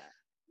it.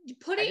 You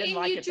put it in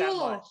your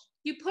drawer.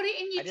 You put it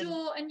in your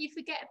drawer and you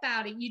forget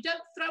about it. You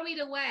don't throw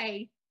it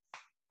away.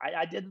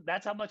 I didn't.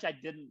 That's how much I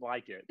didn't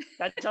like it.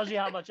 That tells you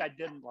how much I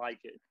didn't like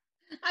it.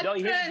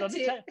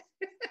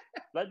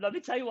 Let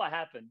me tell you what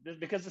happened,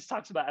 because this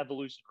talks about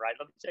evolution, right?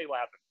 Let me tell you what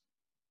happened.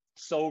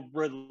 So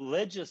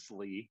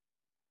religiously,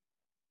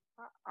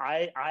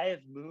 I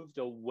have moved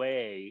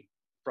away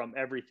from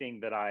everything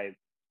that I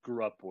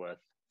grew up with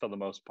for the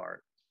most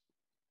part.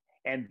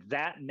 And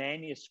that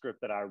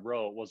manuscript that I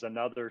wrote was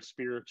another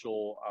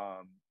spiritual,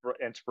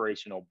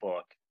 inspirational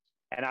book.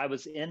 And I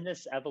was in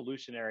this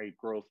evolutionary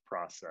growth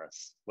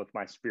process with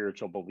my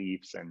spiritual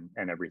beliefs and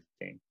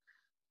everything.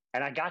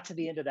 And I got to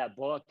the end of that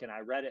book and I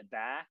read it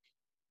back,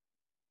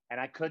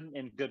 and I couldn't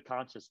in good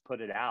conscience put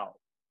it out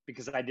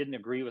because I didn't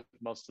agree with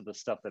most of the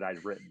stuff that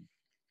I'd written.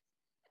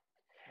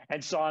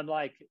 And so I'm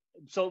like,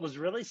 so it was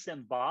really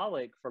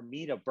symbolic for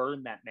me to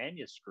burn that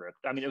manuscript.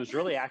 I mean, it was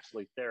really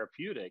actually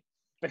therapeutic,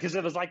 because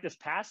it was like this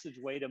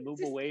passageway to move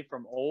away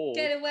from old.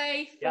 Get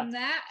away from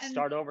that and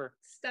start over.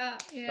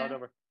 Start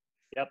over.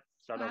 Yep.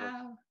 Start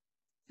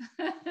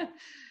over.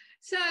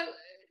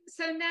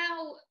 So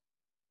now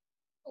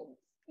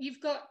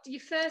you've got your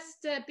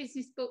first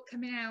business book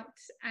coming out,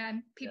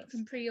 and people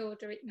can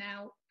pre-order it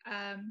now,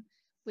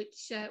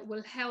 which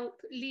will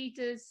help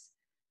leaders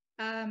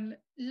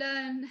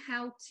learn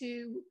how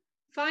to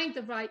find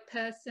the right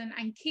person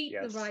and keep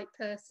the right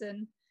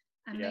person,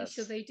 and make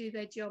sure they do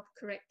their job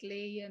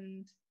correctly.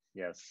 And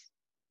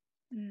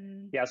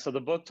so the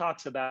book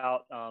talks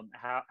about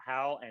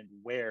how and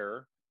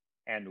where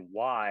and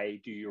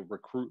why do you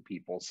recruit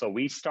people. So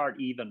we start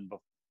even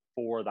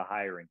before the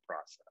hiring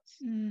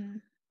process,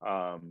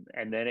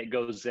 and then it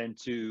goes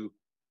into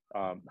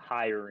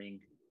hiring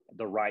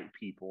the right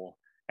people,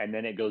 and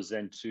then it goes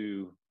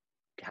into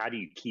how do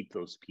you keep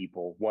those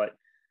people? What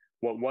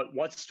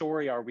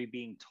story are we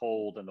being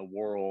told in the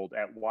world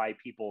at why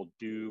people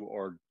do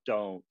or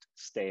don't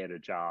stay at a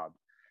job?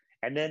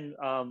 And then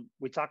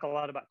we talk a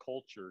lot about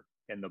culture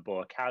in the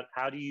book.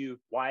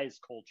 Why is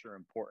culture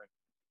important?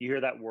 You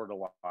hear that word a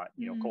lot,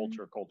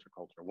 culture.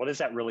 What does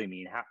that really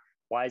mean?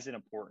 Why is it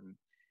important?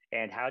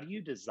 And how do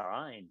you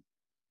design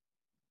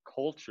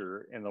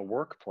culture in the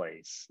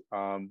workplace?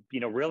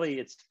 Really,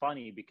 it's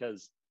funny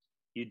because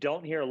you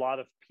don't hear a lot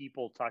of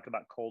people talk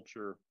about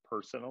culture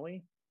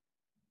personally,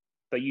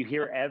 but you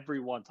hear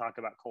everyone talk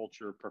about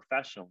culture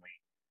professionally.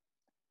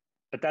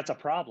 But that's a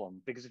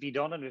problem, because if you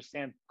don't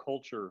understand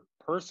culture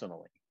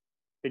personally,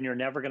 then you're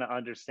never going to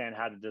understand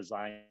how to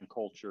design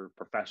culture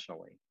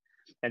professionally.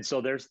 And so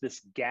there's this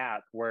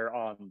gap where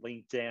on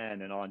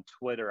LinkedIn and on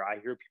Twitter, I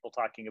hear people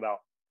talking about,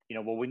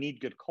 well, we need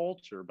good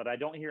culture, but I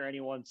don't hear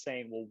anyone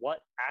saying, well, what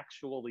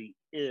actually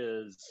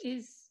is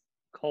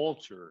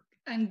culture?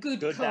 And good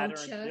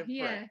culture.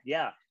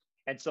 Yeah.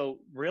 And so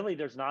really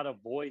there's not a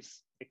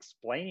voice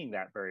explaining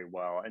that very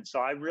well. And so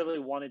I really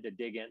wanted to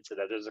dig into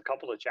that. There's a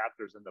couple of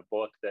chapters in the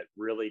book that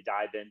really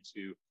dive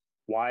into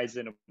why is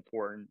it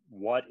important,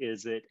 what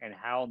is it, and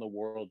how in the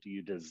world do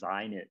you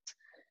design it?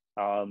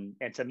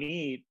 And to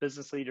me,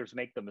 business leaders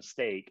make the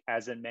mistake,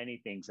 as in many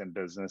things in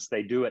business,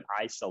 they do it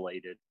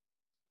isolated.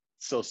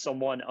 So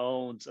someone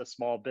owns a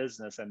small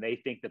business and they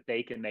think that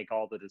they can make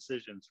all the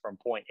decisions from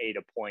point A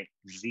to point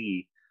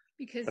Z.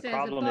 Because the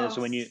problem is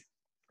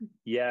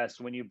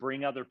when you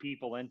bring other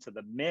people into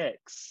the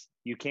mix,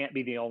 you can't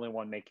be the only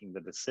one making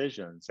the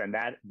decisions. And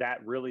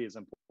that really is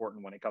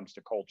important when it comes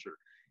to culture.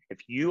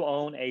 If you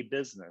own a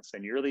business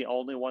and you're the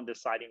only one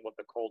deciding what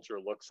the culture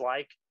looks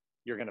like,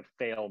 you're going to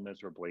fail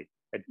miserably.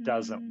 It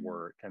doesn't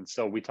work. And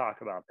so we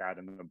talk about that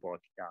in the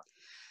book. Yeah.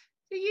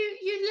 So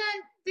you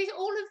learn this,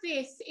 all of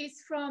this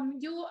is from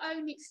your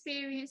own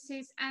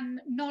experiences and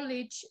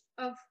knowledge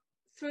of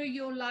through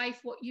your life,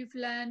 what you've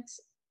learned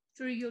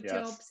through your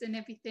jobs and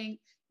everything.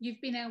 You've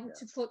been able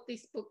to put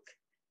this book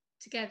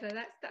together.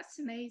 That's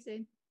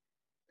amazing.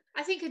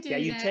 I think I do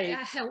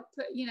a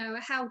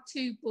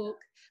how-to book,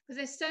 because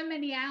there's so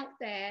many out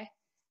there.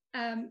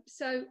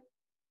 So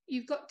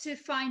you've got to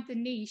find the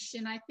niche.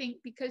 And I think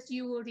because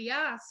you already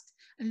asked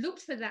and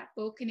looked for that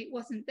book and it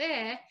wasn't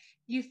there,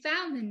 you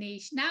found the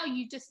niche. Now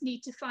you just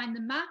need to find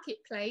the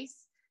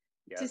marketplace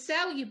to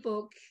sell your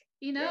book.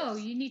 You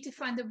need to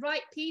find the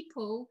right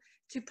people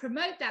to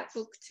promote that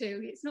book to.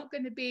 It's not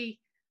going to be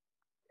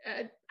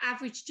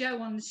average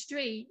Joe on the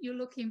street. You're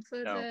looking for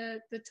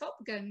the top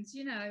guns,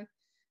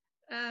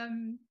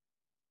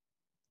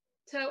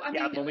 So I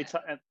mean,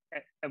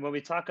 when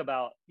we talk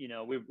about,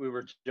 we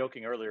were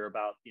joking earlier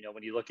about,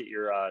 when you look at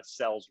your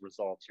sales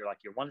results, you're like,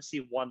 you want to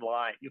see one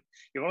line, you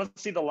want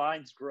to see the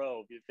lines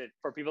grow.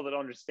 For people that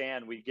don't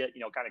understand, we get,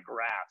 kind of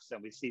graphs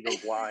and we see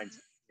those lines,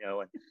 you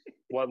know, and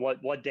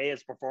what day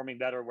is performing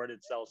better, where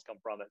did sales come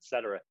from, et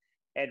cetera.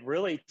 And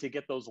really to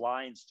get those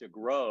lines to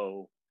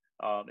grow,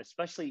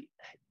 especially,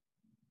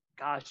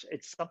 gosh,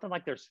 it's something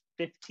like there's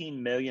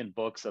 15 million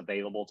books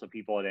available to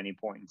people at any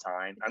point in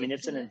time. I mean,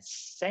 it's an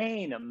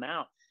insane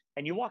amount.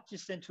 And you walk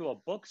just into a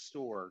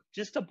bookstore,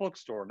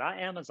 not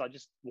Amazon,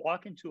 just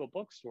walk into a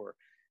bookstore.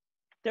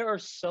 There are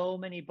so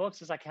many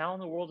books. It's like, how in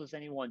the world does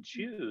anyone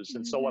choose?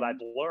 And so what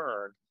I've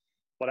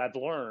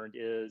learned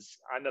is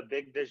I'm a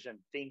big vision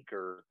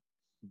thinker,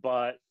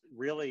 but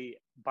really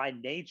by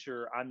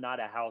nature, I'm not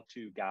a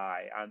how-to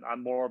guy.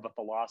 I'm more of a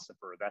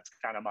philosopher. That's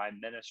kind of my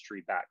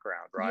ministry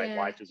background, right? Yeah,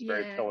 Life is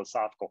very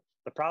philosophical.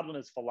 The problem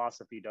is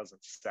philosophy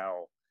doesn't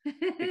sell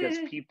because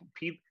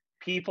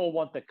people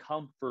want the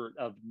comfort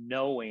of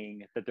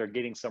knowing that they're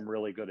getting some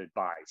really good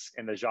advice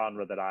in the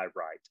genre that I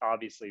write.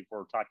 Obviously, if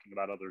we're talking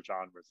about other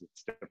genres,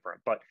 it's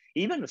different, but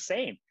even it's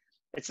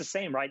the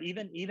same, right?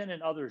 Even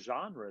in other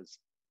genres,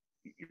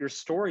 your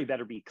story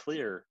better be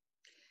clear.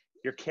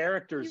 Your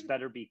characters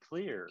better be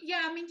clear.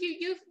 Yeah, I mean,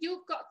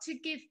 you've got to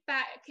give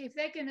back. If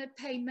they're going to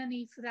pay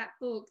money for that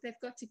book, they've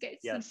got to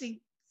get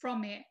something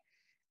from it.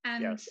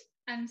 And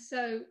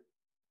so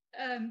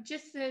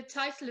just the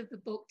title of the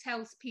book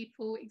tells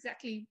people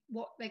exactly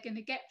what they're going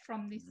to get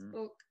from this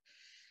book.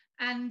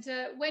 And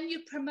when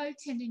you're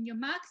promoting and you're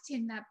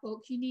marketing that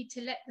book, you need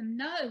to let them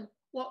know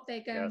what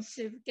they're going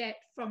to get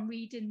from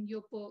reading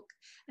your book.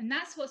 And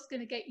that's what's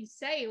going to get you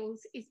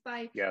sales, is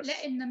by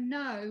letting them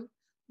know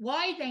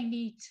why they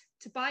need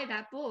to buy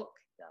that book,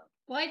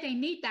 why they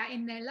need that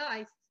in their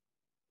life.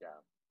 Yeah,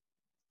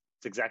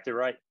 that's exactly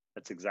right.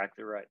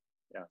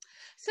 Yeah.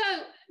 So,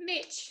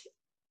 Mitch,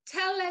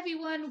 tell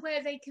everyone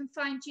where they can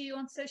find you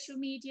on social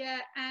media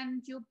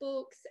and your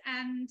books,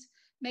 and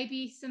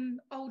maybe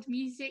some old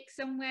music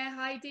somewhere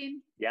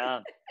hiding. Yeah,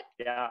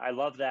 I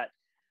love that.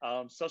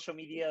 Social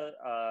media,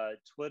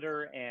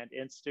 Twitter and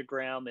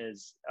Instagram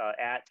is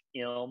at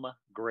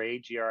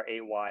Gray,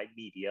 Gray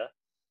Media.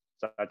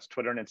 So that's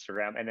Twitter and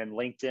Instagram. And then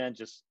LinkedIn,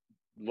 just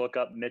look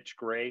up Mitch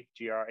Gray,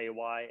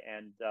 Gray,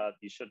 and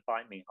you should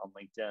find me on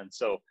LinkedIn.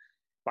 So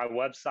my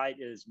website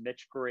is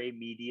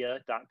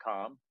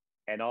mitchgraymedia.com.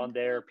 And on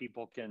there,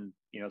 people can,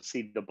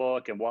 see the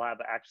book, and we'll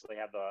actually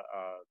have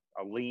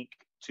a link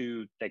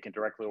to, they can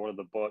directly order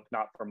the book,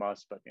 not from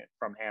us, but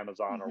from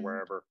Amazon or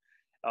wherever.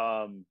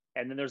 And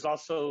then there's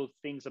also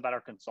things about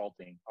our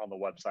consulting on the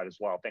website as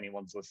well, if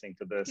anyone's listening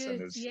to this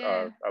and is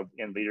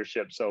in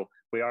leadership. So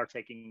we are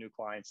taking new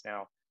clients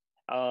now.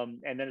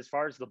 And then as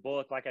far as the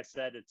book, like I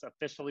said, it's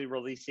officially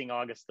releasing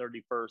August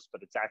 31st,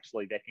 but it's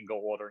actually, they can go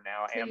order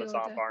now.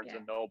 Amazon, Barnes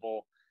and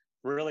Noble,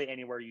 really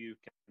anywhere you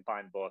can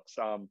find books.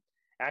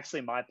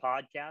 Actually, my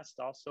podcast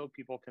also,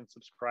 people can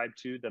subscribe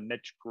to The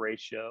Mitch Gray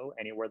Show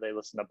anywhere they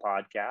listen to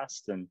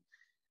podcasts. And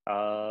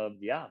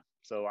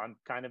so I'm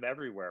kind of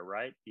everywhere,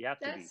 right? You have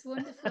to be. That's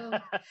wonderful.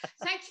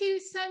 Thank you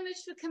so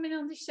much for coming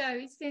on the show.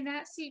 It's been an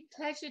absolute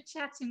pleasure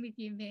chatting with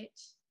you,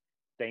 Mitch.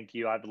 Thank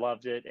you. I've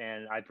loved it.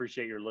 And I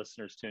appreciate your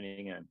listeners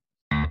tuning in.